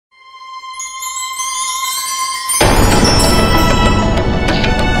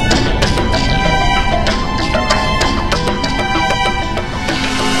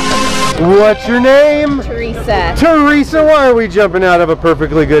What's your name? Teresa. Teresa, why are we jumping out of a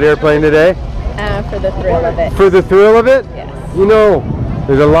perfectly good airplane today? For the thrill of it. For the thrill of it? Yes. You know,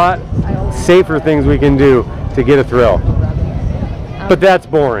 there's a lot safer things we can do to get a thrill. But that's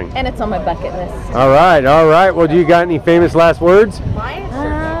boring. And it's on my bucket list. All right, all right. Well, do you got any famous last words?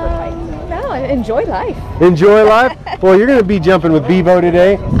 No, enjoy life. Enjoy life? Well, you're going to be jumping with Bevo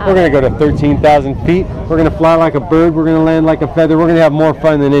today. We're going to go to 13,000 feet. We're going to fly like a bird. We're going to land like a feather. We're going to have more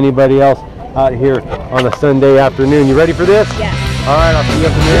fun than anybody else out here on a Sunday afternoon. You ready for this? Yes. All right, I'll see you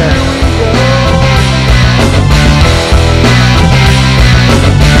up in the air.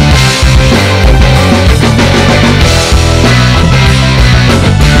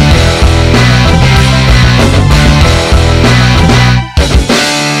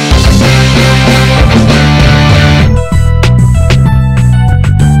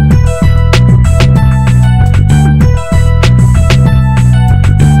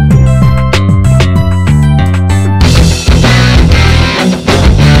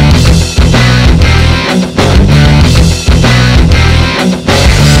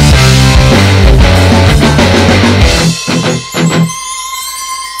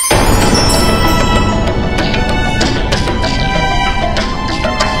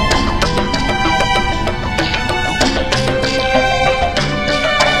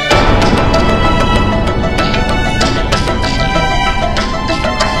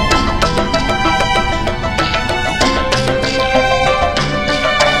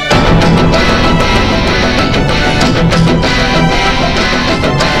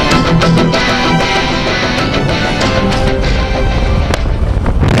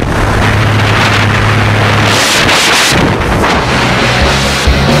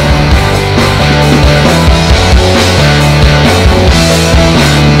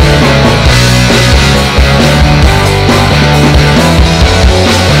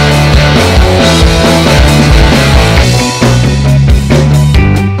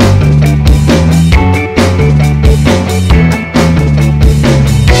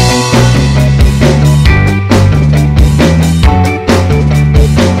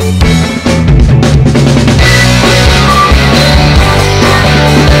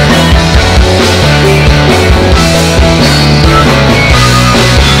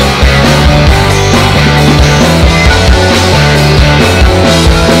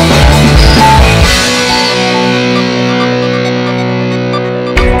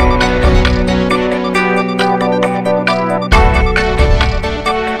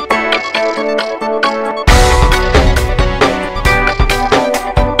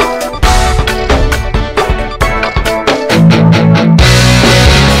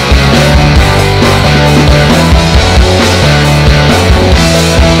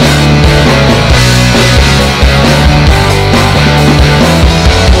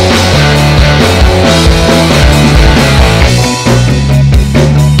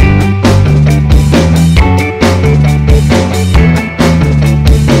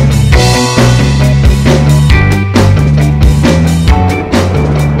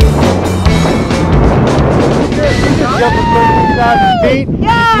 Feet.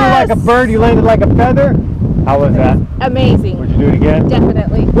 Yes! You flew like a bird, you landed like a feather. How was that? Amazing. Would you do it again?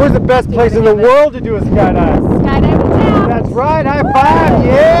 Definitely. Where's the best place in the world to do a skydive? Skydive Taft. That's right, high five,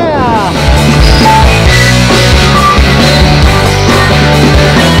 yeah!